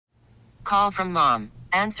call from mom.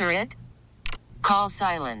 Answer it. Call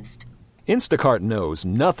silenced. Instacart knows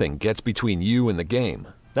nothing gets between you and the game.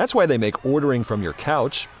 That's why they make ordering from your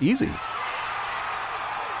couch easy.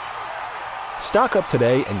 Stock up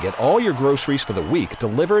today and get all your groceries for the week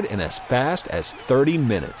delivered in as fast as 30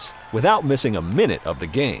 minutes without missing a minute of the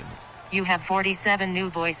game. You have 47 new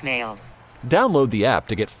voicemails. Download the app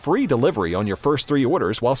to get free delivery on your first 3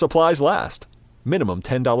 orders while supplies last. Minimum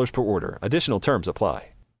 $10 per order. Additional terms apply.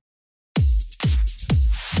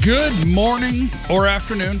 Good morning or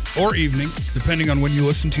afternoon or evening, depending on when you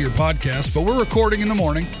listen to your podcast, but we're recording in the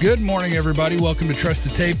morning. Good morning, everybody. Welcome to Trust the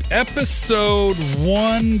Tape, episode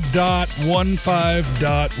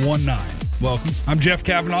 1.15.19. Welcome. I'm Jeff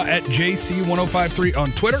Kavanaugh at JC1053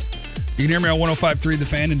 on Twitter. You can hear me on 1053 The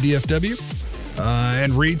Fan in DFW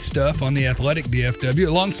and read stuff on The Athletic DFW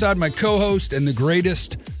alongside my co-host and the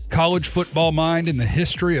greatest college football mind in the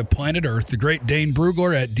history of planet Earth, the great Dane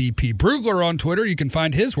Brugler at DP Brugler on Twitter. You can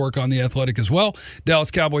find his work on The Athletic as well,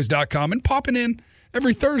 DallasCowboys.com, and popping in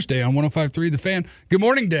every Thursday on 105.3 The Fan. Good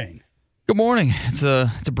morning, Dane. Good morning. It's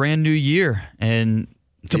a brand new year, and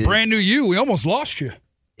it's a brand new you. We almost lost you.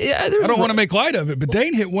 Yeah, I don't want to make light of it, but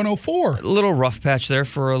Dane hit 104. A little rough patch there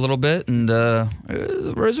for a little bit, and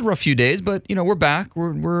it was a rough few days, but we're back.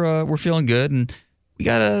 We're feeling good, and we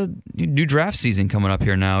got a new draft season coming up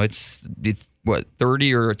here now. It's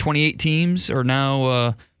 30 or 28 teams are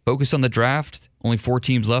now focused on the draft. Only 4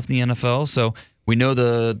 teams left in the NFL, so we know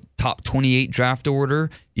the top 28 draft order.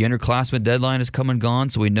 The underclassmen deadline is come and gone,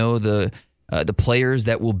 so we know the players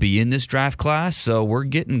that will be in this draft class. So we're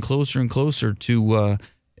getting closer and closer to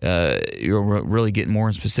you're really getting more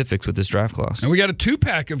in specifics with this draft class. And we got a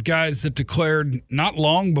 2-pack of guys that declared not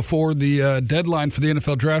long before the deadline for the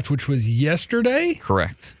NFL draft, which was yesterday.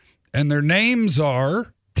 Correct. And their names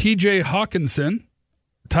are TJ Hawkinson,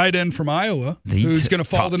 tight end from Iowa, who's going to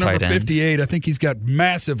fall to number 58. I think he's got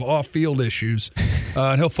massive off-field issues,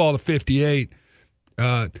 and he'll fall to 58.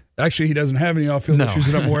 Actually, he doesn't have any off-field issues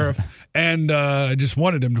that I'm aware of, and I just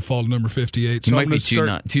wanted him to fall to number 58. So he might be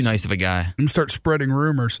too nice of a guy. I'm going to start spreading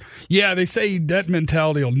rumors. Yeah, they say that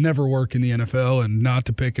mentality will never work in the NFL, and not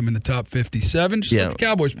to pick him in the top 57. Just let the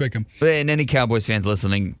Cowboys pick him. And any Cowboys fans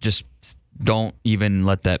listening, just don't even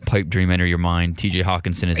let that pipe dream enter your mind. TJ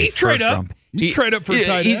Hawkinson is a first-round. You trade up for a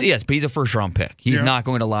tight end? Yes, but he's a first-round pick. He's not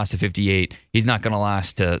going to last to 58. He's not going to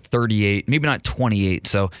last to 38, maybe not 28.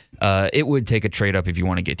 So it would take a trade-up if you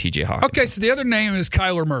want to get TJ Hawkinson. Okay, so the other name is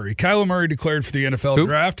Kyler Murray. Kyler Murray declared for the NFL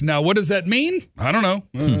draft. Now, what does that mean? I don't know.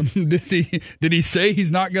 Did he say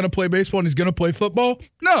he's not going to play baseball and he's going to play football?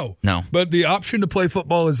 No. But the option to play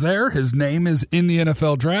football is there. His name is in the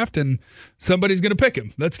NFL draft, and somebody's going to pick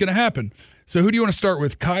him. That's going to happen. So who do you want to start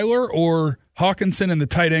with, Kyler or Hawkinson in the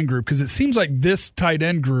tight end group? Because it seems like this tight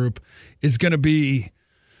end group is going to be,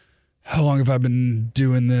 how long have I been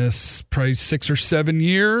doing this? Probably 6 or 7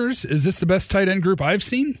 years. Is this the best tight end group I've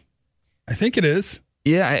seen? I think it is.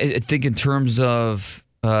 Yeah, I think in terms of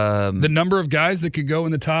the number of guys that could go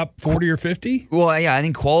in the top 40 or 50? Well, yeah, I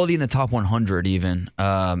think quality in the top 100 even.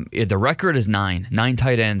 The record is 9. 9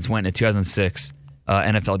 tight ends went in the 2006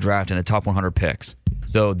 NFL draft in the top 100 picks.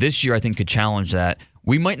 So this year, I think, could challenge that.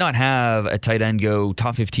 We might not have a tight end go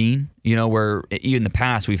top 15, where even in the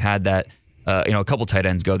past we've had that, a couple tight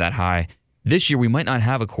ends go that high. This year, we might not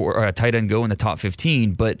have a tight end go in the top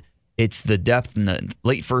 15, but it's the depth in the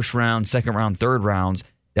late first round, second round, third rounds.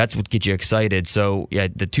 That's what gets you excited. So, yeah,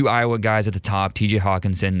 the 2 Iowa guys at the top, TJ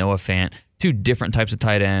Hawkinson, Noah Fant, 2 different types of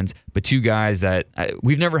tight ends, but 2 guys that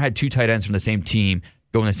we've never had 2 tight ends from the same team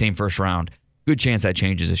go in the same first round. Good chance that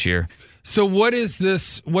changes this year. So what's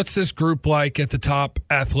this group like at the top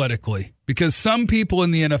athletically? Because some people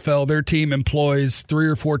in the NFL, their team employs 3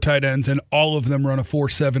 or 4 tight ends, and all of them run a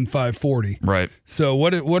 4.7 5.40. Right. So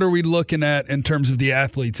what are we looking at in terms of the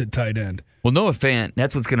athletes at tight end? Well, Noah Fant,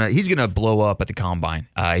 he's gonna blow up at the combine.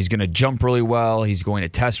 He's gonna jump really well. He's going to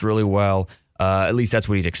test really well. At least that's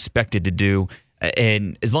what he's expected to do.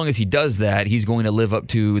 And as long as he does that, he's going to live up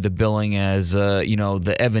to the billing as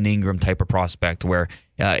the Evan Ingram type of prospect, where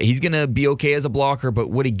he's going to be okay as a blocker, but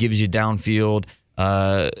what he gives you downfield,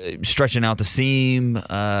 stretching out the seam,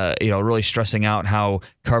 really stressing out how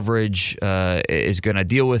coverage is going to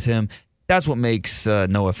deal with him. That's what makes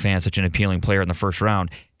Noah Fant such an appealing player in the first round.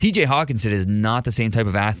 TJ Hawkinson is not the same type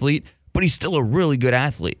of athlete, but he's still a really good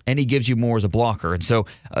athlete, and he gives you more as a blocker. And so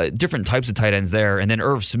different types of tight ends there. And then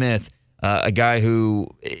Irv Smith, a guy who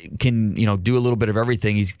can do a little bit of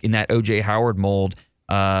everything. He's in that O.J. Howard mold,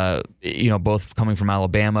 both coming from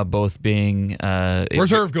Alabama, both being...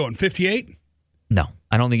 Where's Irv going, 58? No,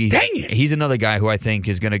 I don't think he's... Dang it! He's another guy who I think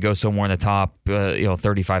is going to go somewhere in the top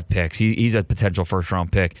 35 picks. He's a potential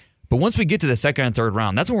first-round pick. But once we get to the second and third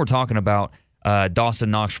round, that's when we're talking about Dawson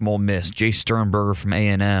Knox from Ole Miss, Jay Sternberger from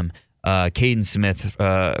A&M, Caden Smith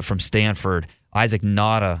from Stanford, Isaac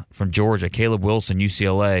Nada from Georgia, Caleb Wilson,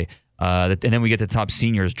 UCLA. And then we get to the top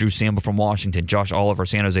seniors, Drew Sample from Washington, Josh Oliver,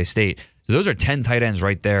 San Jose State. So those are 10 tight ends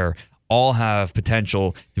right there. All have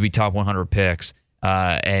potential to be top 100 picks.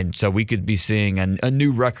 And so we could be seeing a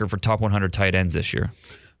new record for top 100 tight ends this year.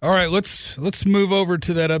 All right, let's move over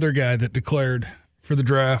to that other guy that declared for the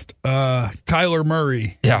draft, Kyler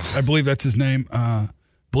Murray. Yeah. I believe that's his name.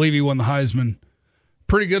 Believe he won the Heisman.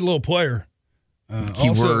 Pretty good little player.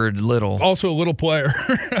 Keyword little. Also a little player.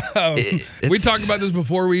 We talked about this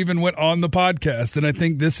before we even went on the podcast, and I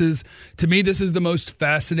think this is the most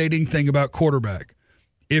fascinating thing about quarterback.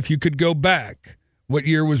 If you could go back, what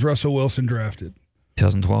year was Russell Wilson drafted?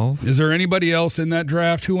 2012. Is there anybody else in that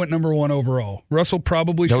draft who went number 1 overall? Russell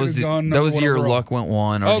probably should have gone number 1 overall. That was the year Luck went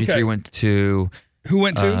 1. RG3 went 2. Who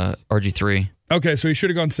went 2? RG3. Okay, so he should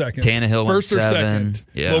have gone second. Tannehill first went 7. First or second.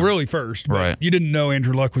 Yeah. Well, really first. But right. You didn't know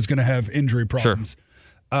Andrew Luck was going to have injury problems.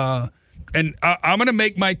 Sure. And I'm going to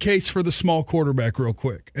make my case for the small quarterback real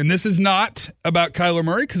quick. And this is not about Kyler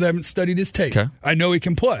Murray because I haven't studied his tape. Okay. I know he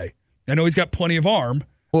can play. I know he's got plenty of arm.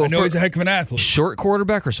 Well, I know he's a heck of an athlete. Short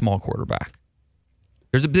quarterback or small quarterback?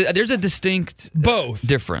 There's a distinct both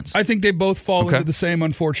difference. I think they both fall into the same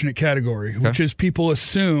unfortunate category, which is people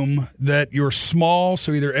assume that you're small,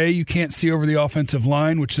 so either A, you can't see over the offensive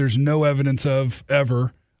line, which there's no evidence of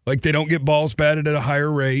ever. Like they don't get balls batted at a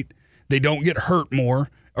higher rate. They don't get hurt more.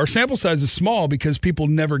 Our sample size is small because people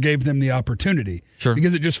never gave them the opportunity. Sure.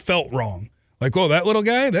 Because it just felt wrong. Like, oh, that little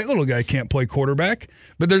guy can't play quarterback.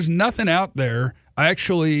 But there's nothing out there. I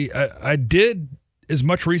did as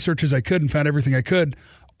much research as I could and found everything I could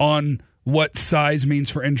on what size means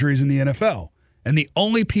for injuries in the NFL. And the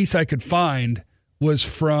only piece I could find was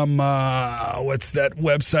from, what's that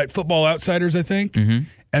website, Football Outsiders, I think. Mm-hmm.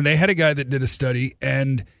 And they had a guy that did a study,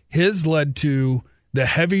 and his led to the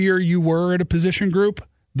heavier you were at a position group,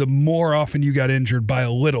 the more often you got injured by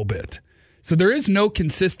a little bit. So there is no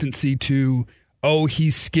consistency to, oh,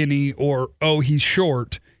 he's skinny or, oh, he's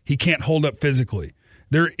short. He can't hold up physically.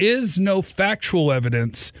 There is no factual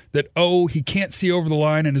evidence that, oh, he can't see over the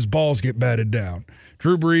line and his balls get batted down.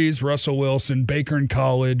 Drew Brees, Russell Wilson, Baker in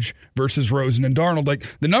college versus Rosen and Darnold. Like,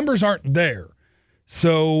 the numbers aren't there.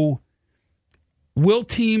 So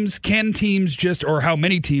can teams just, or how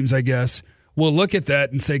many teams, I guess, will look at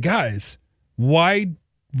that and say, guys, why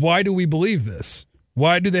do we believe this?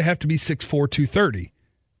 Why do they have to be 6'4", 230?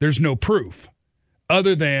 There's no proof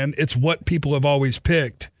other than it's what people have always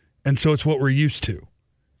picked, and so it's what we're used to.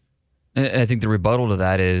 And I think the rebuttal to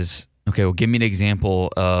that is, okay, well, give me an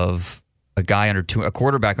example of a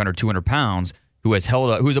quarterback under 200 pounds who has held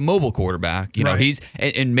up, who's a mobile quarterback. You know, right.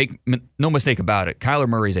 And make no mistake about it, Kyler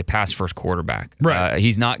Murray is a pass-first quarterback. Right.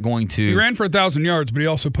 He's not going to. He ran for 1,000 yards, but he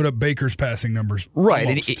also put up Baker's passing numbers. Right,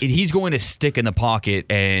 and he's going to stick in the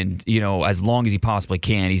pocket, and as long as he possibly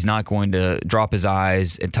can, he's not going to drop his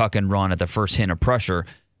eyes and tuck and run at the first hint of pressure.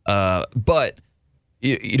 But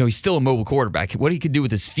he's still a mobile quarterback. What he could do with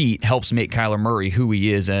his feet helps make Kyler Murray who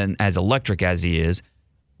he is and as electric as he is.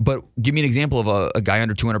 But give me an example of a guy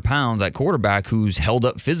under 200 pounds at quarterback who's held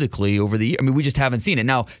up physically over the year. I mean, we just haven't seen it.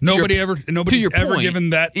 Now, nobody's ever given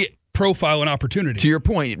that profile an opportunity. To your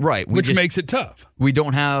point, right. Which makes it tough. We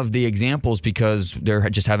don't have the examples because there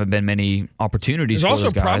just haven't been many opportunities for those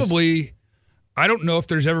guys. There's also probably, I don't know if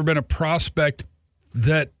there's ever been a prospect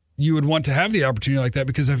that you would want to have the opportunity like that,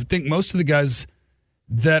 because I think most of the guys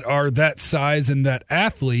that are that size and that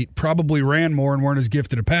athlete probably ran more and weren't as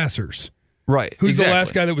gifted of passers. Right. Who's the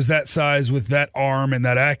last guy that was that size with that arm and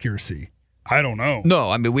that accuracy? I don't know. No,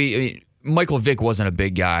 I mean, Michael Vick wasn't a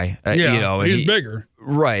big guy. He's bigger.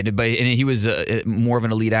 Right, but he was more of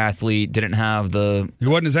an elite athlete. Didn't have he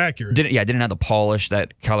wasn't as accurate. Didn't have the polish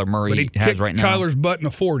that Kyler Murray has right now. Kyler's butt in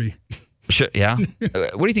a 40. Sure, yeah.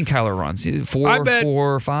 What do you think Kyler runs?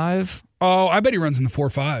 4, 5? Oh, I bet he runs in the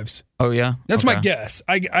 4.5s. Oh, yeah? That's my guess.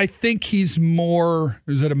 I think he's more,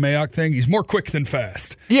 is that a Mayock thing? He's more quick than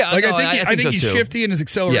fast. Yeah, I think he's shifty and his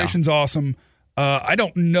acceleration's awesome. I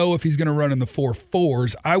don't know if he's going to run in the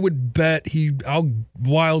 4.4s. I would bet I'll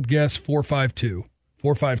wild guess 4.52,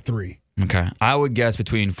 4.53. Okay. I would guess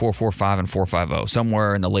between 4.45 and 4.50,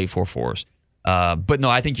 somewhere in the late 4.4s. But no,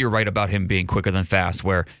 I think you're right about him being quicker than fast,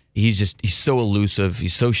 where he's so elusive,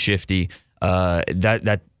 he's so shifty.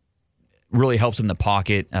 That really helps him in the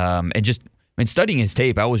pocket. And just when studying his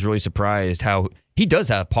tape, I was really surprised how he does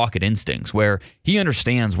have pocket instincts, where he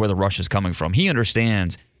understands where the rush is coming from. He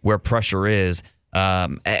understands where pressure is.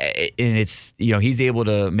 And it's, he's able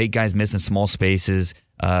to make guys miss in small spaces,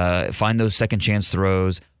 find those second chance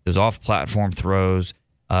throws, those off-platform throws.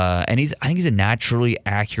 And I think he's a naturally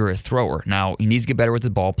accurate thrower. Now, he needs to get better with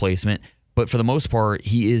his ball placement, but for the most part,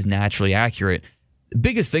 he is naturally accurate. The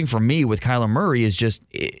biggest thing for me with Kyler Murray is just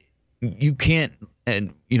you can't,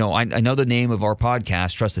 and I know the name of our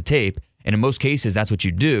podcast, Trust the Tape, and in most cases, that's what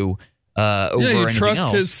you do. Over you anything trust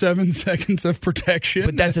else. his 7 seconds of protection.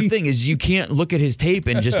 But that's the thing, is you can't look at his tape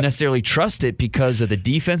and just necessarily trust it because of the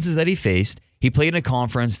defenses that he faced. He played in a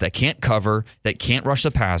conference that can't cover, that can't rush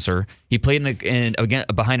the passer. He played again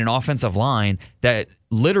behind an offensive line that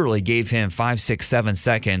literally gave him 5, 6, 7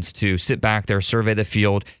 seconds to sit back there, survey the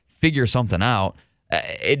field, figure something out.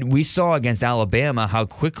 We saw against Alabama how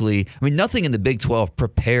quickly, nothing in the Big 12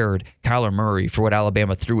 prepared Kyler Murray for what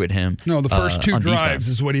Alabama threw at him. No, the first 2 drives defense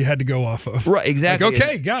is what he had to go off of. Right, exactly. Like,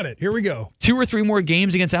 okay, got it. Here we go. 2 or 3 more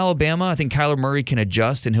games against Alabama, I think Kyler Murray can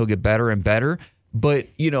adjust and he'll get better and better. But,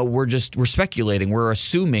 we're speculating. We're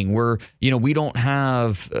assuming. We don't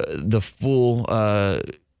have the full,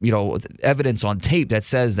 evidence on tape that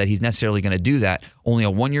says that he's necessarily going to do that. Only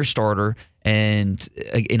a 1-year starter and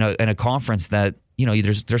in a conference that,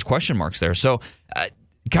 there's question marks there. So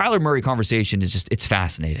Kyler Murray conversation is it's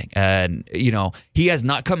fascinating. And, he has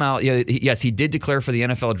not come out. Yes, he did declare for the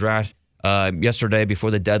NFL draft yesterday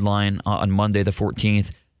before the deadline on Monday the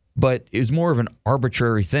 14th. But it was more of an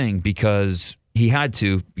arbitrary thing because he had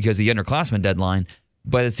to, because of the underclassmen deadline.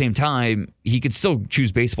 But at the same time, he could still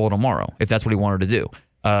choose baseball tomorrow if that's what he wanted to do.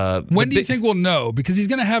 When do you think we'll know? Because he's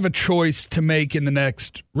going to have a choice to make in the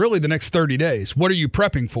next 30 days. What are you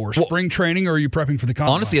prepping for? Spring training, or are you prepping for the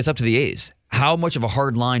combine? Honestly, it's up to the A's. How much of a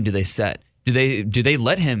hard line do they set? Do they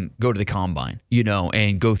let him go to the combine,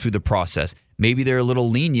 and go through the process? Maybe they're a little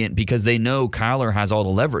lenient because they know Kyler has all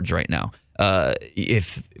the leverage right now.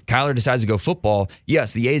 If Kyler decides to go football,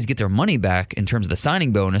 yes, the A's get their money back in terms of the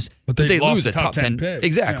signing bonus, but they lose a top 10 pick.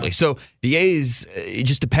 Exactly. Yeah. So the A's, it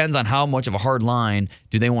just depends on how much of a hard line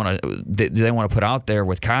do they want to put out there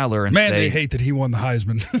with Kyler and they hate that he won the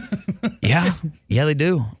Heisman. yeah, they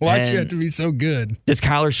do. Why'd you have to be so good? Does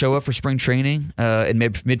Kyler show up for spring training in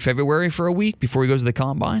mid-February for a week before he goes to the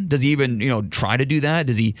combine? Does he even try to do that?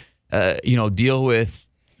 Does he deal with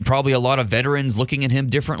probably a lot of veterans looking at him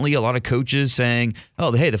differently, a lot of coaches saying,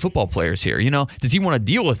 oh, hey, the football player's here. Does he want to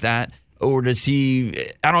deal with that? Or does he,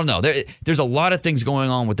 I don't know. There's a lot of things going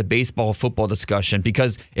on with the baseball, football discussion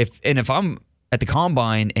because if I'm at the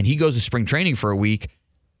combine and he goes to spring training for a week,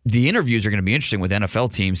 the interviews are going to be interesting with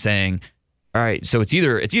NFL teams saying, all right, so it's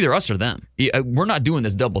either us or them. We're not doing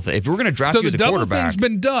this double thing. If we're going to draft you as a quarterback. So the double thing's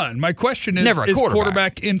been done. My question is, never a quarterback.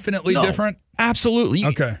 Quarterback infinitely different? Absolutely.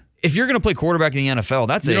 Okay. If you're going to play quarterback in the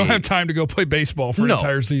NFL, you don't have time to go play baseball for an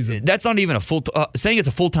entire season. That's not even a full. Saying it's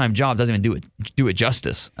a full-time job doesn't even do it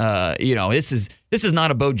justice. This is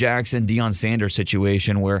not a Bo Jackson, Deion Sanders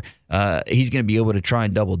situation where he's going to be able to try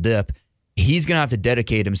and double dip. He's going to have to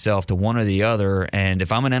dedicate himself to one or the other. And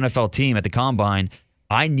if I'm an NFL team at the combine,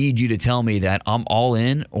 I need you to tell me that I'm all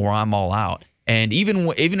in or I'm all out. And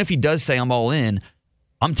even if he does say I'm all in,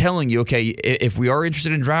 I'm telling you, okay, if we are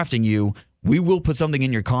interested in drafting you, we will put something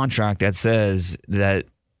in your contract that says that,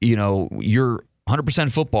 you're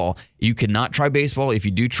 100% football. You cannot try baseball. If you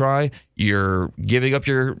do try, you're giving up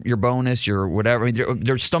your bonus, your whatever.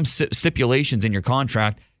 There's some stipulations in your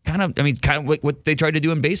contract, kind of like what they tried to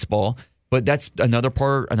do in baseball. But that's another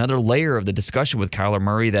layer of the discussion with Kyler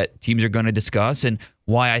Murray that teams are going to discuss, and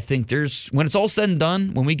why I think when it's all said and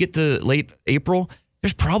done, when we get to late April,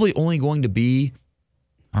 there's probably only going to be,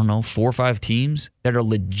 4 or 5 teams that are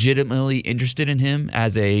legitimately interested in him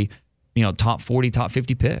as a, top 40, top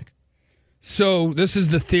 50 pick. So this is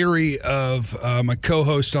the theory of my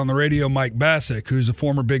co-host on the radio, Mike Bassick, who's a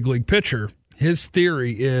former big league pitcher. His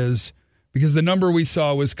theory is, because the number we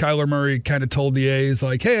saw was Kyler Murray kind of told the A's,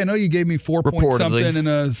 like, hey, I know you gave me 4 point something in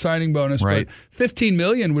a signing bonus, right, but $15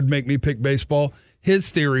 million would make me pick baseball. His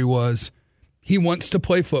theory was he wants to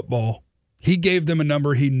play football. He gave them a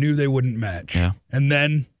number he knew they wouldn't match. Yeah. And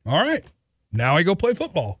then, all right, now I go play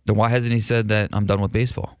football. Then why hasn't he said that I'm done with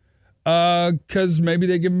baseball? Because maybe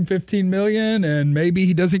they give him $15 million and maybe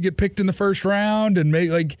he doesn't get picked in the first round. And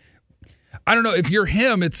I don't know. If you're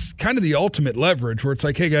him, it's kind of the ultimate leverage where it's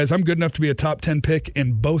like, hey, guys, I'm good enough to be a top 10 pick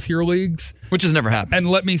in both your leagues. Which has never happened. And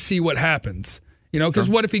let me see what happens. Because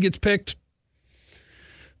what if he gets picked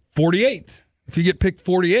 48th? If you get picked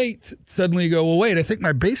 48th, suddenly you go, well, wait, I think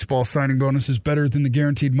my baseball signing bonus is better than the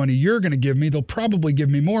guaranteed money you're going to give me. They'll probably give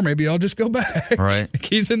me more. Maybe I'll just go back. Right.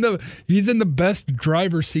 He's in the best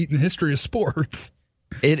driver's seat in the history of sports.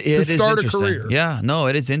 It to start a career. Yeah, no,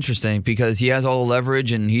 it is interesting because he has all the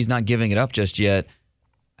leverage and he's not giving it up just yet.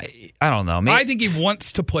 I don't know. I think he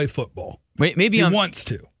wants to play football. Maybe he wants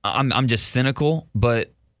to. I'm just cynical,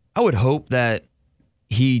 but I would hope that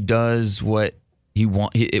he does what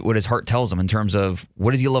what his heart tells him in terms of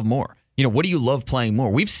what does he love more. What do you love playing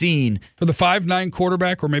more? We've seen for the 5'9"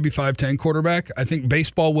 quarterback or maybe 5'10" quarterback. I think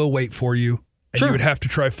baseball will wait for you, and you would have to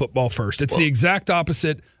try football first. It's the exact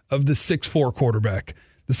opposite of the 6'4" quarterback.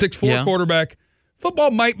 The 6'4" quarterback,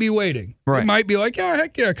 football might be waiting. Right. They might be like, yeah,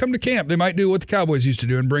 heck yeah, come to camp. They might do what the Cowboys used to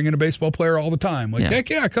do and bring in a baseball player all the time. Like, heck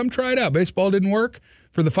yeah, come try it out. Baseball didn't work.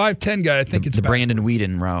 For the 5'10" guy, I think it's the backwards. Brandon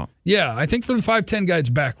Whedon route. Yeah, I think for the 5'10" guy, it's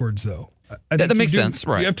backwards, though. That makes sense,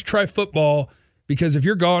 right. You have to try football because if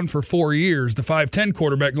you're gone for 4 years, the 5'10"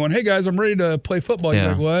 quarterback going, hey, guys, I'm ready to play football. You're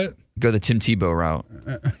like, what? Go the Tim Tebow route.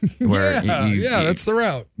 Where that's the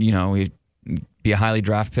route. He'd be a highly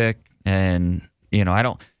draft pick, and, I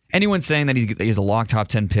don't... Anyone saying that he's a lock top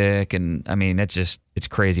 10 pick, and, I mean, it's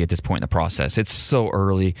crazy at this point in the process. It's so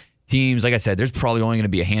early. Teams, like I said, there's probably only going to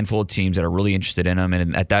be a handful of teams that are really interested in him,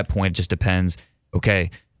 and at that point, it just depends,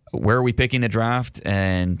 okay, where are we picking the draft,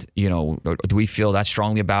 and, do we feel that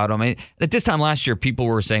strongly about him? At this time last year, people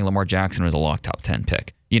were saying Lamar Jackson was a lock top 10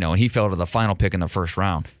 pick, and he fell to the final pick in the first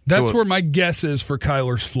round. That's where my guess is for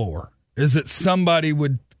Kyler's floor, is that somebody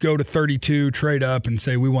would go to 32, trade up, and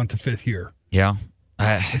say, we want the 5th year. Yeah.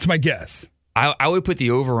 It's my guess. I would put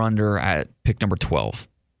the over-under at pick number 12.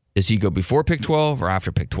 Does he go before pick 12 or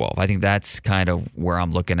after pick 12? I think that's kind of where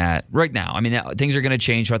I'm looking at right now. I mean, things are going to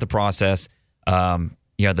change throughout the process.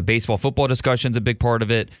 The baseball, football discussion is a big part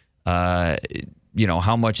of it.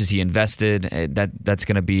 How much is he invested? That's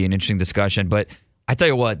going to be an interesting discussion. But I tell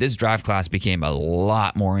you what, this draft class became a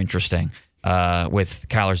lot more interesting with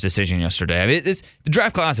Kyler's decision yesterday. I mean, the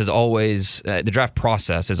draft class is always, the draft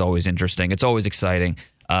process is always interesting. It's always exciting.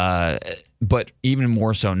 But even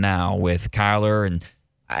more so now with Kyler, and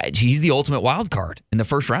he's the ultimate wild card in the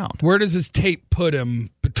first round. Where does his tape put him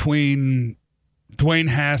between Dwayne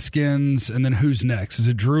Haskins and then who's next? Is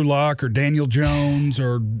it Drew Lock or Daniel Jones,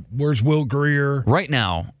 or where's Will Grier? Right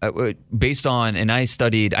now, based on, and I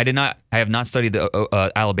have not studied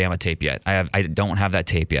the Alabama tape yet. I don't have that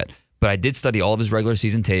tape yet, but I did study all of his regular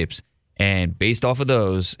season tapes, and based off of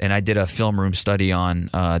those, and I did a film room study on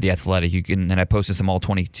The Athletic. And I posted some all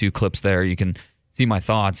 22 clips there. You can see my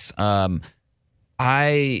thoughts.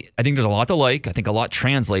 I think there's a lot to like. I think a lot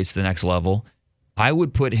translates to the next level. I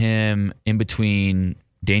would put him in between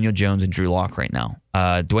Daniel Jones and Drew Lock right now.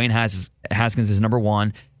 Dwayne Haskins is number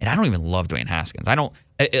 1, and I don't even love Dwayne Haskins. I don't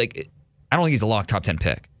think he's a lock top 10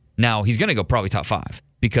 pick. Now, he's going to go probably top 5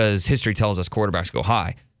 because history tells us quarterbacks go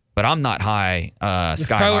high, but I'm not high sky if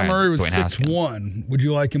high. Kyler Murray was 6'1", would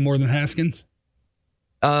you like him more than Haskins?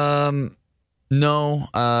 No.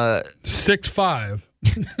 6'5".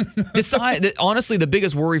 Honestly, the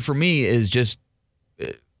biggest worry for me is just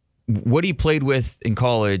what he played with in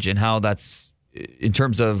college and how that's in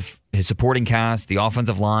terms of his supporting cast, the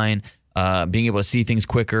offensive line, being able to see things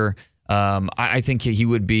quicker. I think he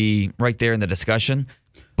would be right there in the discussion.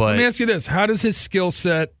 But let me ask you this: how does his skill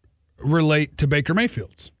set relate to Baker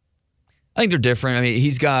Mayfield's? I think they're different. I mean,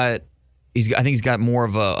 I think he's got more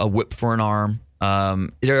of a whip for an arm.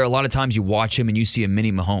 There are a lot of times you watch him and you see a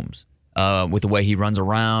mini Mahomes. With the way he runs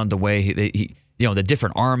around, the way he the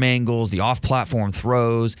different arm angles, the off-platform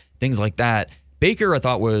throws, things like that. Baker, I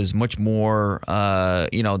thought, was much more,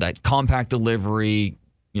 that compact delivery,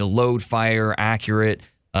 load fire, accurate,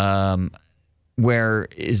 where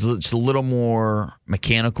is just a little more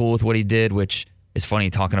mechanical with what he did, which is funny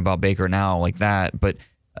talking about Baker now like that. But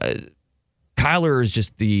Kyler is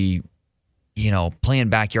just the, playing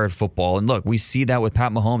backyard football. And look, we see that with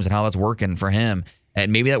Pat Mahomes and how that's working for him.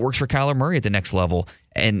 And maybe that works for Kyler Murray at the next level.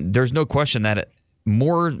 And there's no question that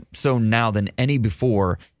more so now than any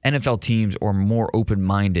before, NFL teams are more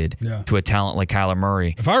open-minded to a talent like Kyler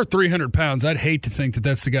Murray. If I were 300 pounds, I'd hate to think that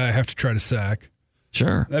that's the guy I have to try to sack.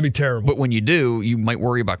 Sure. That'd be terrible. But when you do, you might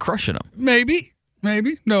worry about crushing him. Maybe.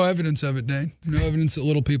 No evidence of it, Dane. No evidence that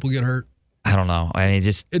little people get hurt. I don't know. I mean,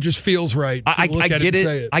 it just feels right to look at it and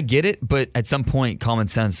say it. I get it, but at some point, common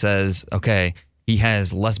sense says, okay, he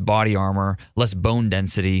has less body armor, less bone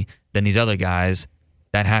density than these other guys.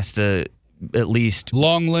 That has to at least...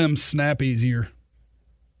 Long limbs snap easier.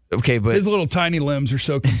 Okay, but... His little tiny limbs are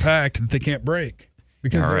so compact that they can't break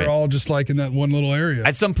because they're all just like in that one little area.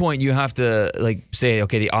 At some point, you have to say,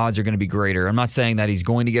 okay, the odds are going to be greater. I'm not saying that he's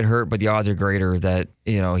going to get hurt, but the odds are greater that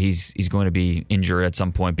he's going to be injured at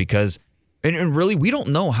some point because... And really, we don't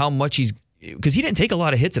know how much because he didn't take a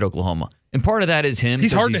lot of hits at Oklahoma. And part of that is him.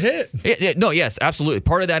 He's hard to hit. Yes, absolutely.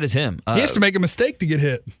 Part of that is him. He has to make a mistake to get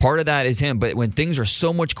hit. Part of that is him. But when things are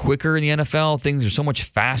so much quicker in the NFL, things are so much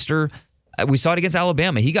faster. We saw it against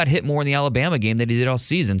Alabama. He got hit more in the Alabama game than he did all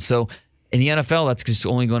season. So In the NFL, that's just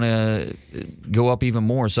only going to go up even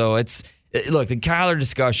more. So look, the Kyler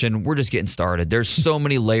discussion, we're just getting started. There's so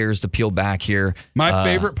many layers to peel back here. My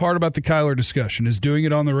favorite part about the Kyler discussion is doing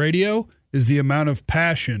it on the radio is the amount of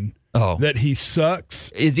passion that he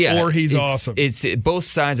sucks or he's awesome. It's both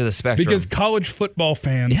sides of the spectrum. Because college football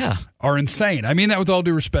fans are insane. I mean that with all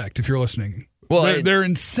due respect if you're listening. Well, they're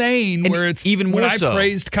insane where it's even more when I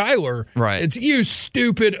praised Kyler, right. It's you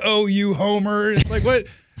stupid OU homer. It's like, what?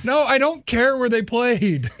 No, I don't care where they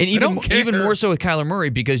played. And even more so with Kyler Murray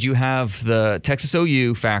because you have the Texas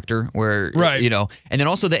OU factor where, and then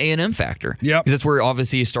also the A&M factor. Yep. Because that's where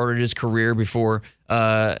obviously he started his career before,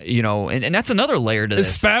 and that's another layer to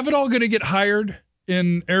this. Is Spavital going to get hired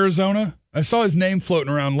in Arizona? I saw his name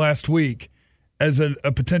floating around last week as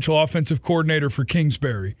a potential offensive coordinator for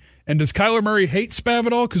Kingsbury. And does Kyler Murray hate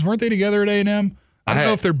Spavital? Because weren't they together at A&M? I don't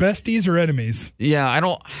know if they're besties or enemies. Yeah,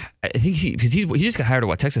 I think he just got hired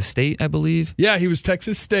at Texas State, I believe. Yeah, he was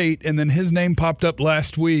Texas State, and then his name popped up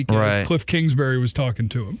last week as Cliff Kingsbury was talking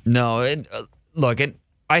to him. No,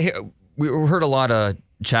 we heard a lot of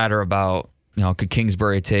chatter about, could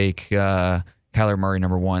Kingsbury take Kyler Murray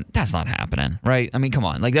number one? That's not happening, right? I mean, come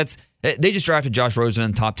on, they just drafted Josh Rosen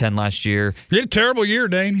in top 10 last year. He had a terrible year,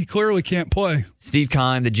 Dane. He clearly can't play. Steve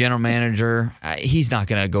Keim, the general manager, he's not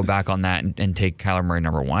going to go back on that and take Kyler Murray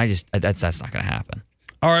number one. That's not going to happen.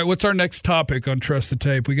 All right, what's our next topic on Trust the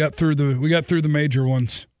Tape? We got through the major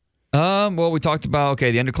ones. Well, we talked about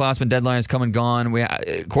the underclassmen deadline is come and gone.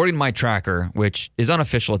 According to my tracker, which is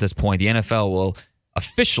unofficial at this point, the NFL will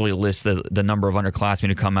officially list the number of underclassmen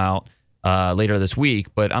who come out later this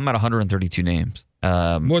week. But I'm at 132 names.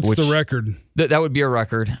 What's the record? That would be a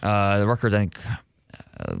record. The record, I think.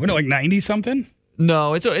 Like 90 something?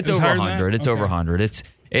 No, it's over 100. It's over 100. It's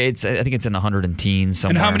I think it's in the 110s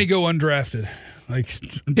somewhere. And how many go undrafted?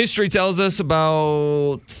 History tells us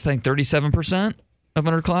about I think 37% of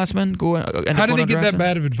underclassmen go. How do they get that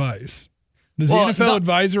bad of advice? Does the NFL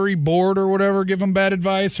advisory board or whatever give them bad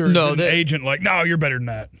advice, or is it an agent no, you're better than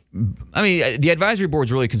that? I mean, the advisory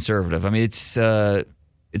board's really conservative. I mean, it's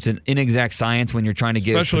an inexact science when you're trying to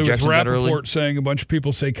get projections out early. Especially with Rappaport saying a bunch of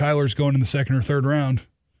people say Kyler's going in the second or third round.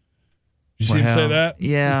 Did you see him say that?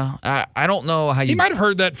 Yeah. I don't know how you... He might have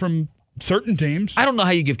heard that from certain teams. I don't know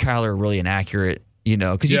how you give Kyler really an accurate,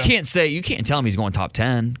 because you can't tell him he's going top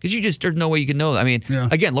 10 because there's no way you can know that. I mean,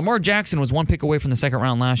 again, Lamar Jackson was one pick away from the second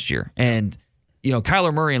round last year. And,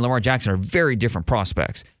 Kyler Murray and Lamar Jackson are very different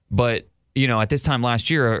prospects. But, at this time last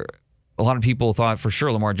year... A lot of people thought for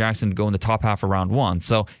sure Lamar Jackson would go in the top half of round one.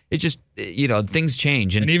 So it's just, things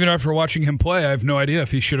change. And even after watching him play, I have no idea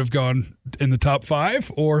if he should have gone in the top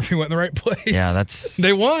 5 or if he went in the right place. Yeah,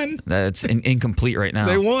 they won. That's incomplete right now.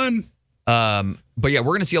 They won. But yeah, we're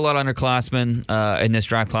going to see a lot of underclassmen in this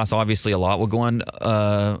draft class. Obviously, a lot will go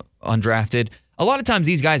undrafted. A lot of times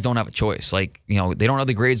these guys don't have a choice. They don't have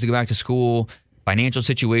the grades to go back to school, financial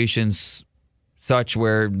situations such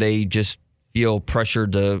where they just feel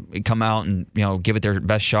pressured to come out and give it their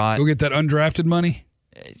best shot. Go get that undrafted money.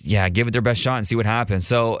 Yeah, give it their best shot and see what happens.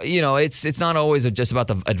 So it's not always just about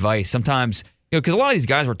the advice. Sometimes because a lot of these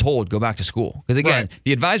guys were told go back to school. Because again,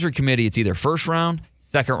 the advisory committee, it's either first round,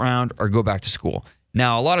 second round, or go back to school.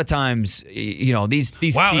 Now, a lot of times, these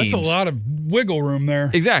teams... Wow, that's a lot of wiggle room there.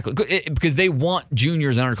 Exactly, because they want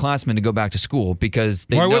juniors and underclassmen to go back to school because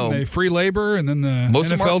they Why know... wouldn't they? Free labor, and then the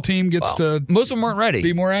NFL team gets to... Most of them aren't ready.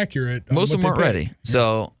 Be more accurate. Most of them aren't ready. Yeah.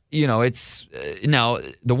 So, it's... Now,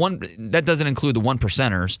 the one... That doesn't include the one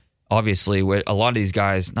percenters, obviously. A lot of these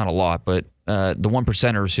guys, not a lot, but the one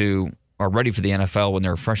percenters who are ready for the NFL when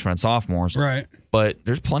they're freshmen and sophomores. Right. But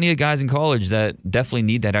there's plenty of guys in college that definitely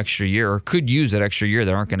need that extra year or could use that extra year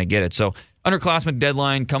that aren't going to get it. So underclassmen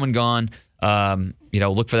deadline come and gone.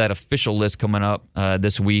 Look for that official list coming up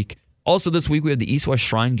this week. Also this week we have the East-West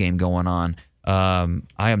Shrine game going on.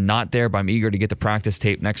 I am not there, but I'm eager to get the practice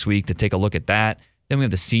tape next week to take a look at that. Then we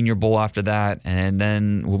have the Senior Bowl after that, and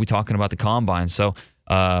then we'll be talking about the Combine. So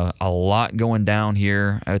a lot going down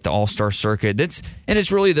here at the All-Star circuit.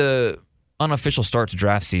 It's really the unofficial start to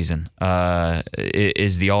draft season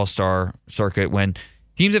is the All-Star circuit when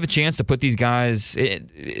teams have a chance to put these guys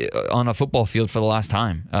on a football field for the last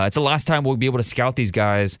time. It's the last time we'll be able to scout these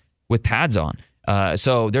guys with pads on.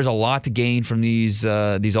 So there's a lot to gain from these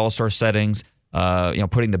All-Star settings,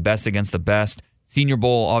 putting the best against the best. Senior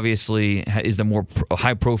Bowl obviously is the more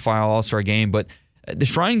high-profile All-Star game, but the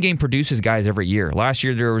Shrine game produces guys every year. Last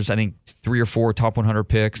year there was, I think, 3 or 4 top 100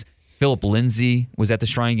 picks. Philip Lindsay was at the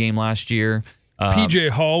Shrine game last year. PJ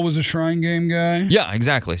Hall was a Shrine Game guy. Yeah,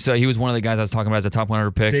 exactly. So he was one of the guys I was talking about as a top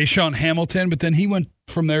 100 pick. Deshaun Hamilton, but then he went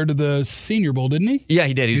from there to the Senior Bowl, didn't he? Yeah,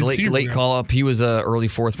 he did. He was late call up. He was an early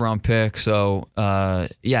 4th round pick. So,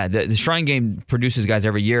 the Shrine Game produces guys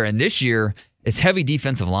every year. And this year, it's heavy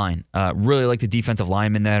defensive line. Really like the defensive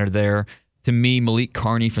linemen that are there. To me, Malik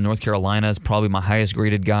Carney from North Carolina is probably my highest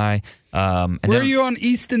graded guy. Where are you on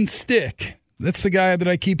Easton Stick? That's the guy that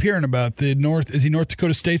I keep hearing about. Is he North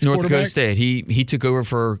Dakota State's quarterback? North Dakota State. He took over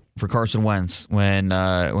for Carson Wentz when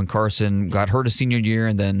Carson got hurt his senior year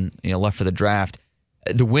and then left for the draft.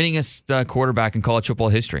 The winningest quarterback in college football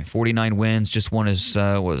history. 49 wins. Just won his a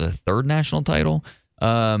 3rd national title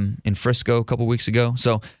in Frisco a couple weeks ago.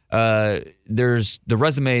 So the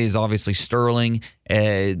resume is obviously sterling.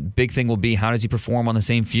 Big thing will be how does he perform on the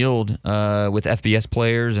same field with FBS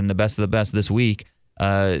players and the best of the best this week.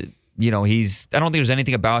 I don't think there's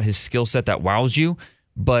anything about his skill set that wows you,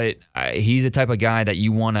 but he's the type of guy that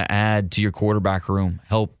you want to add to your quarterback room,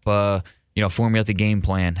 help formulate the game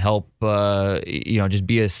plan, help just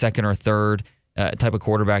be a 2nd or 3rd type of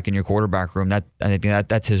quarterback in your quarterback room. I think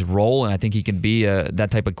that's his role, and I think he can be that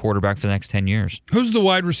type of quarterback for the next 10 years. Who's the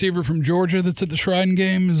wide receiver from Georgia that's at the Shrine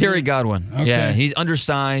Game? Terry Godwin. Okay. Yeah, he's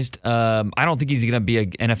undersized. I don't think he's going to be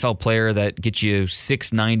an NFL player that gets you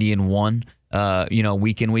 690 and 1.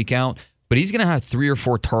 Week in, week out. But he's going to have 3 or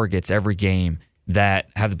 4 targets every game that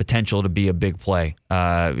have the potential to be a big play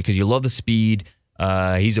because you love the speed.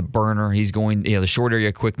 He's a burner. He's going, the short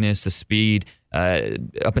area quickness, the speed,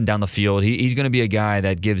 up and down the field. He's going to be a guy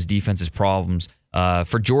that gives defenses problems.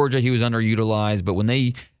 For Georgia, he was underutilized, but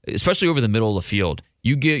when especially over the middle of the field,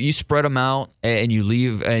 you spread him out and you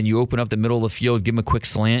leave and you open up the middle of the field, give him a quick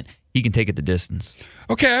slant. He can take it the distance.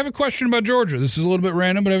 Okay, I have a question about Georgia. This is a little bit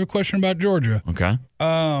random, but I have a question about Georgia. Okay.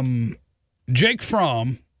 Jake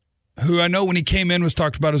Fromm, who I know when he came in was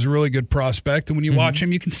talked about as a really good prospect, and when you watch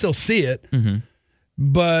him, you can still see it. Mm-hmm.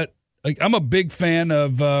 But I'm a big fan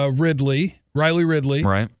of Riley Ridley.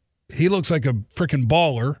 Right. He looks like a freaking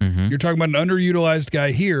baller. Mm-hmm. You're talking about an underutilized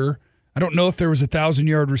guy here. I don't know if there was a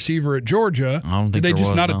 1,000-yard receiver at Georgia. I don't think Did they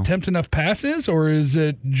just not no. attempt enough passes, or is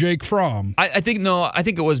it Jake Fromm? I think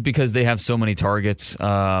it was because they have so many targets,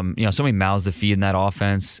 so many mouths to feed in that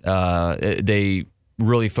offense. They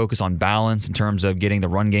really focus on balance in terms of getting the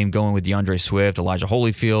run game going with DeAndre Swift, Elijah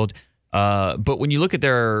Holyfield. But when you look at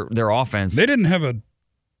their offense, they didn't have a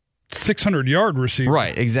 600-yard receiver.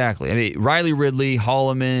 Right, exactly. I mean, Riley Ridley,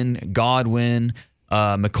 Holloman, Godwin,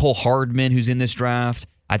 McCole Hardman, who's in this draft.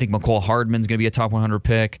 I think McCole Hardman's going to be a top 100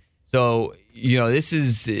 pick. So, they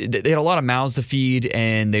had a lot of mouths to feed,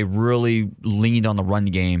 and they really leaned on the run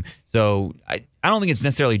game. So, I don't think it's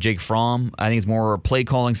necessarily Jake Fromm. I think it's more a play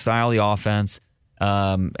calling style of the offense,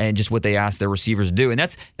 and just what they ask their receivers to do. And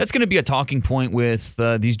that's going to be a talking point with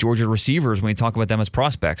these Georgia receivers when you talk about them as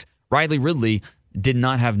prospects. Riley Ridley did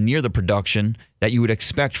not have near the production that you would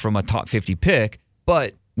expect from a top 50 pick,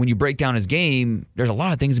 but when you break down his game, there's a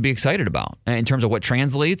lot of things to be excited about in terms of what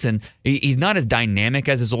translates. And he's not as dynamic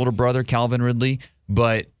as his older brother, Calvin Ridley,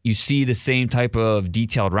 but you see the same type of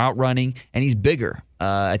detailed route running, and he's bigger.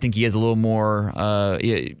 I think he has a little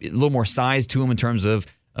more size to him in terms of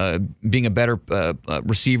being a better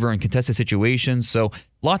receiver in contested situations. So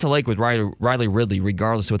a lot to like with Riley Ridley,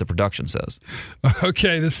 regardless of what the production says.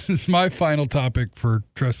 Okay, this is my final topic for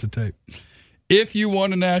Trust the Tape. If you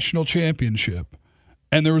won a national championship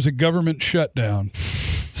and there was a government shutdown,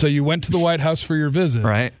 so you went to the White House for your visit,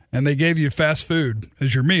 right? And they gave you fast food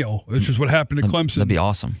as your meal, which is what happened to Clemson. That'd be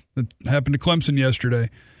awesome. It happened to Clemson yesterday.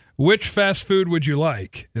 Which fast food would you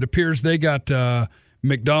like? It appears they got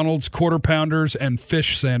McDonald's Quarter Pounders and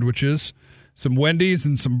fish sandwiches, some Wendy's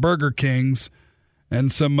and some Burger Kings,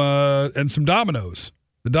 and some Domino's.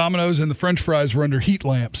 The Domino's and the French fries were under heat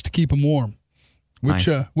lamps to keep them warm.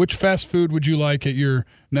 Which fast food would you like at your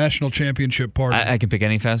national championship party? I can pick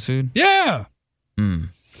any fast food? Yeah.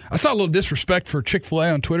 I saw a little disrespect for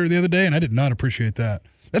Chick-fil-A on Twitter the other day, and I did not appreciate that.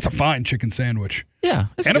 That's a fine chicken sandwich. Yeah.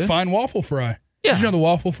 And good. A fine waffle fry. Yeah. Did you know the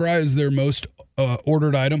waffle fry is their most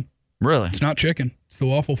ordered item? Really? It's not chicken. It's the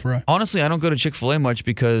waffle fry. Honestly, I don't go to Chick-fil-A much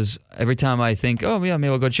because every time I think, oh, yeah,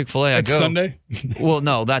 maybe I'll go to Chick-fil-A, I go. Sunday? Well,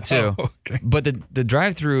 no, that too. Oh, okay. But the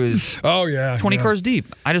drive-thru is 20 cars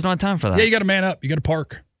deep. I just don't have time for that. Yeah, you got to man up. You got to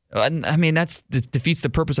park. I mean, that defeats the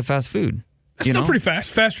purpose of fast food. That's still pretty fast.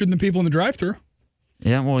 Faster than the people in the drive-thru.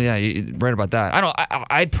 Yeah, well, yeah, you're right about that.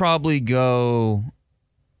 I'd probably go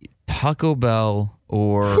Taco Bell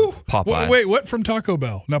or Popeyes. Wait, what from Taco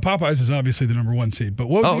Bell? Now, Popeyes is obviously the number one seed, but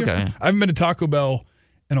what would you I haven't been to Taco Bell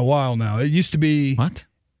in a while now. It used to be... What?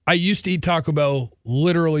 I used to eat Taco Bell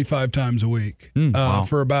literally 5 times a week wow.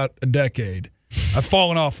 for about a decade. I've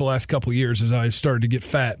fallen off the last couple of years as I started to get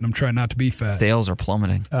fat, and I'm trying not to be fat. Sales are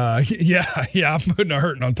plummeting. Yeah, I'm putting a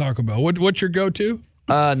hurting on Taco Bell. What's your go-to?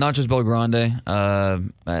 Nachos Bel Grande. I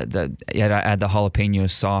add the jalapeno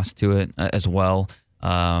sauce to it as well.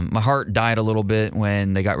 My heart died a little bit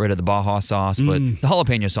when they got rid of the Baja sauce, but the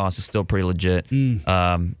jalapeno sauce is still pretty legit.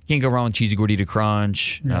 Can't go wrong with cheesy gordita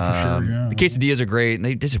crunch. Yeah, for sure. Yeah. The quesadillas are great. And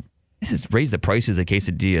they just raised the prices of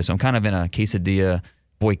quesadilla, so I'm kind of in a quesadilla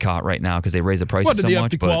boycott right now because they raised the prices so much. Did they up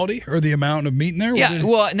the quality or the amount of meat in there? Yeah,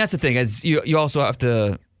 well, and that's the thing is you also have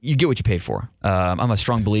to get what you pay for. I'm a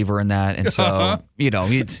strong believer in that, and so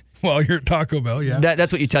it's. Well, you're at Taco Bell, yeah.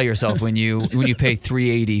 That's what you tell yourself when you pay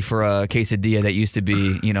 $3.80 for a quesadilla that used to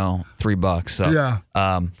be $3. So yeah,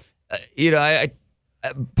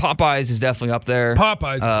 Popeyes is definitely up there.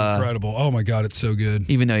 Popeyes is incredible. Oh my God, it's so good.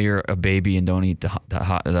 Even though you're a baby and don't eat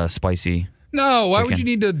the spicy. No, why chicken. would you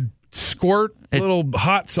need to squirt a little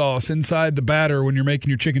hot sauce inside the batter when you're making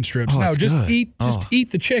your chicken strips? No, just good.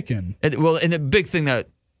 eat the chicken. And the big thing that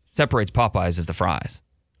separates Popeyes is the fries.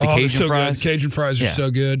 The Cajun so fries. Good. Cajun fries are so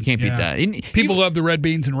good. Can't beat that. People love the red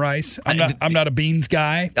beans and rice. I'm not a beans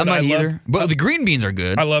guy. I'm not either. But the green beans are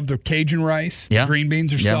good. I love the Cajun rice. Yeah. The green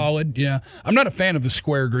beans are solid. Yeah. I'm not a fan of the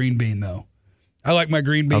square green bean though. I like my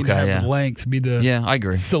green bean to have the length, be the I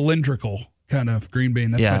agree. Cylindrical kind of green bean.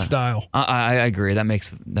 That's my style. I agree. That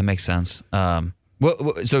makes sense. So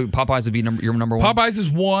Popeyes would be your number one? Popeyes is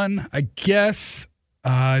one. I guess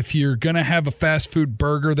if you're going to have a fast food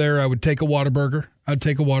burger there, I would take a Whataburger. I'd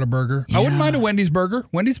take a Whataburger. Yeah. I wouldn't mind a Wendy's burger.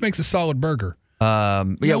 Wendy's makes a solid burger. You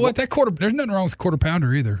know what? There's nothing wrong with a quarter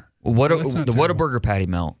pounder either. The Whataburger patty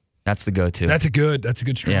melt. That's the go-to. That's a good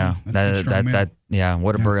strong. Yeah,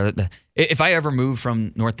 Whataburger. Yeah. If I ever moved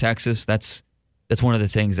from North Texas, that's one of the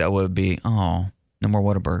things that would be, no more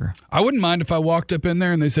Whataburger. I wouldn't mind if I walked up in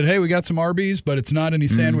there and they said, hey, we got some Arby's, but it's not any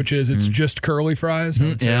sandwiches. It's just curly fries. I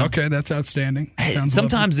would say, okay, that's outstanding.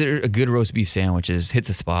 Sometimes a good roast beef sandwich hits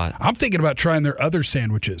a spot. I'm thinking about trying their other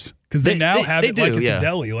sandwiches because they have it like it's a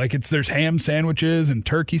deli. Like there's ham sandwiches and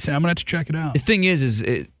turkey sandwiches. I'm going to have to check it out. The thing is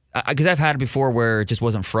because I've had it before where it just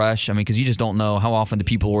wasn't fresh. I mean, because you just don't know how often do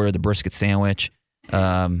people order the brisket sandwich.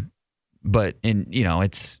 But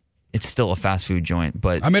it's still a fast food joint,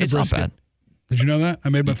 but I made it's a brisket. not bad. Did you know that? I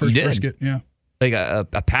made my first brisket. Yeah. Like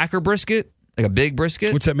a packer brisket? Like a big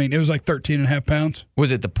brisket? What's that mean? It was like 13.5 pounds.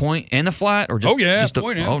 Was it the point and the flat? Or just, just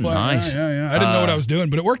point and the flat. Nice. Yeah. I didn't know what I was doing,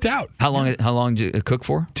 but it worked out. How long did it cook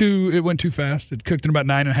for? It went too fast. It cooked in about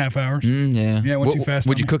 9.5 hours. Yeah, it went too fast.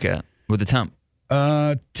 What'd you cook at with the temp?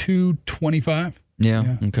 225.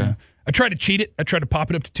 Yeah, okay. Yeah. I tried to cheat it. I tried to pop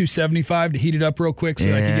it up to 275 to heat it up real quick so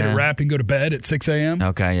that I could get it wrapped and go to bed at 6 a.m.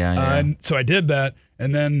 Okay, yeah. And so I did that,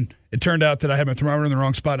 and then it turned out that I had my thermometer in the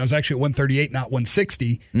wrong spot. And I was actually at 138, not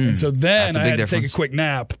 160. And so then I had to take a quick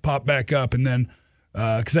nap, pop back up, and then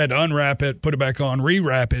because I had to unwrap it, put it back on,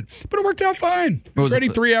 rewrap it. But it worked out fine. It was ready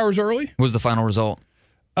 3 hours early. What was the final result?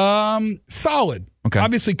 Solid. Okay.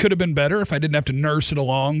 Obviously could have been better if I didn't have to nurse it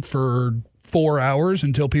along for 4 hours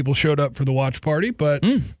until people showed up for the watch party, but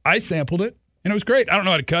I sampled it and it was great. I don't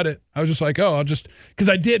know how to cut it. I was just like, because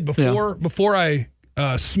I did before I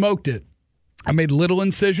smoked it. I made little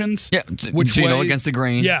incisions. Yeah, against the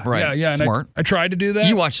grain. Yeah, right. Yeah. Smart. I tried to do that.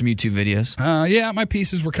 You watched some YouTube videos. My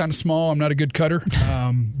pieces were kind of small. I'm not a good cutter,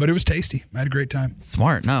 but it was tasty. I had a great time.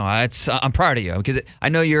 Smart. No, I'm proud of you because I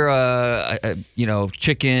know you're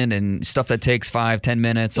chicken and stuff that takes 5-10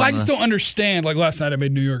 minutes. Well, I just don't understand. Like last night, I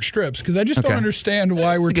made New York strips because I just don't understand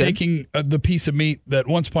why we're taking the piece of meat that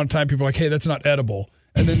once upon a time people were like, hey, that's not edible.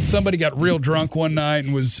 And then somebody got real drunk one night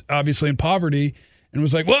and was obviously in poverty. And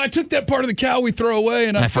was like, well, I took that part of the cow we throw away,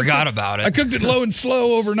 and I forgot about it. I cooked it low and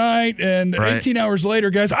slow overnight, and 18 hours later,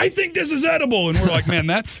 guys, I think this is edible. And we're like, man,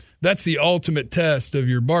 that's the ultimate test of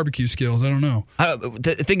your barbecue skills. I don't know.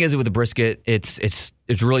 The thing is with the brisket, it's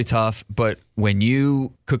really tough, but when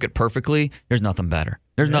you cook it perfectly, there's nothing better.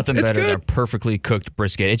 There's nothing better than a perfectly cooked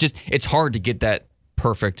brisket. It's hard to get that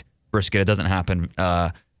perfect brisket. It doesn't happen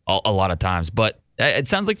a lot of times, but it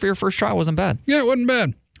sounds like for your first try, it wasn't bad. Yeah, it wasn't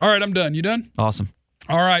bad. All right, I'm done. You done? Awesome.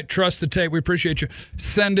 All right, trust the tape. We appreciate you.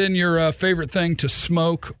 Send in your favorite thing to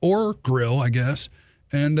smoke or grill, I guess,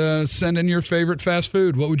 and send in your favorite fast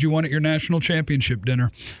food. What would you want at your national championship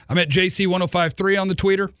dinner? I'm at JC1053 on the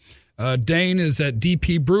Twitter. Dane is at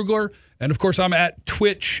DP Brugler. And, of course, I'm at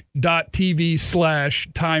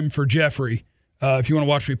twitch.tv/timeforjeffrey if you want to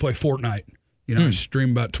watch me play Fortnite. I stream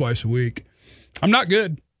about twice a week. I'm not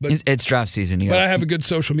good. But it's draft season. But I have a good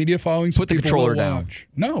social media following. So put the controller down.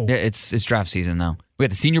 No. Yeah, it's draft season now. We got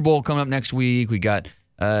the Senior Bowl coming up next week. We got,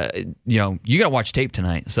 you got to watch tape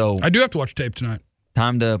tonight. So I do have to watch tape tonight.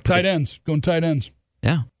 Time to tight ends. Going tight ends.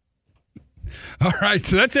 Yeah. All right,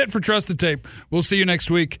 so that's it for Trust the Tape. We'll see you next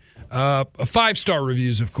week. 5-star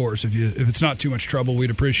reviews, of course. If it's not too much trouble, we'd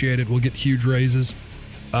appreciate it. We'll get huge raises.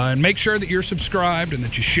 And make sure that you're subscribed and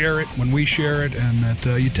that you share it when we share it and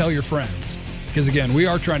that you tell your friends. Because, again, we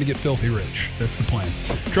are trying to get filthy rich. That's the plan.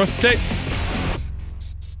 Trust the Tape.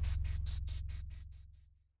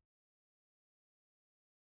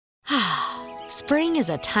 Spring is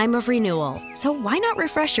a time of renewal, so why not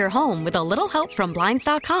refresh your home with a little help from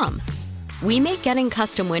Blinds.com? We make getting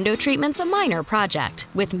custom window treatments a minor project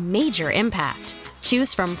with major impact.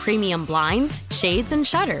 Choose from premium blinds, shades, and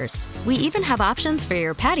shutters. We even have options for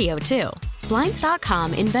your patio, too.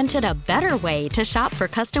 Blinds.com invented a better way to shop for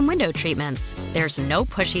custom window treatments. There's no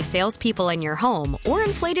pushy salespeople in your home or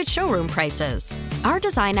inflated showroom prices. Our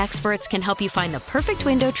design experts can help you find the perfect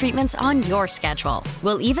window treatments on your schedule.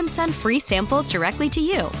 We'll even send free samples directly to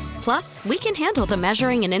you. Plus, we can handle the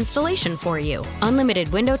measuring and installation for you. Unlimited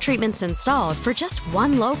window treatments installed for just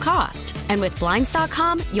one low cost. And with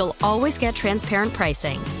Blinds.com, you'll always get transparent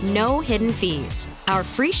pricing. No hidden fees. Our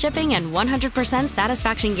free shipping and 100%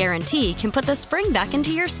 satisfaction guarantee can put the spring back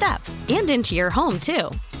into your step and into your home,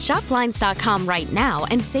 too. Shop Blinds.com right now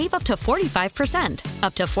and save up to 45%.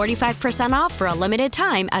 Up to 45% off for a limited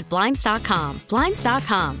time at Blinds.com.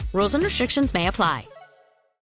 Blinds.com. Rules and restrictions may apply.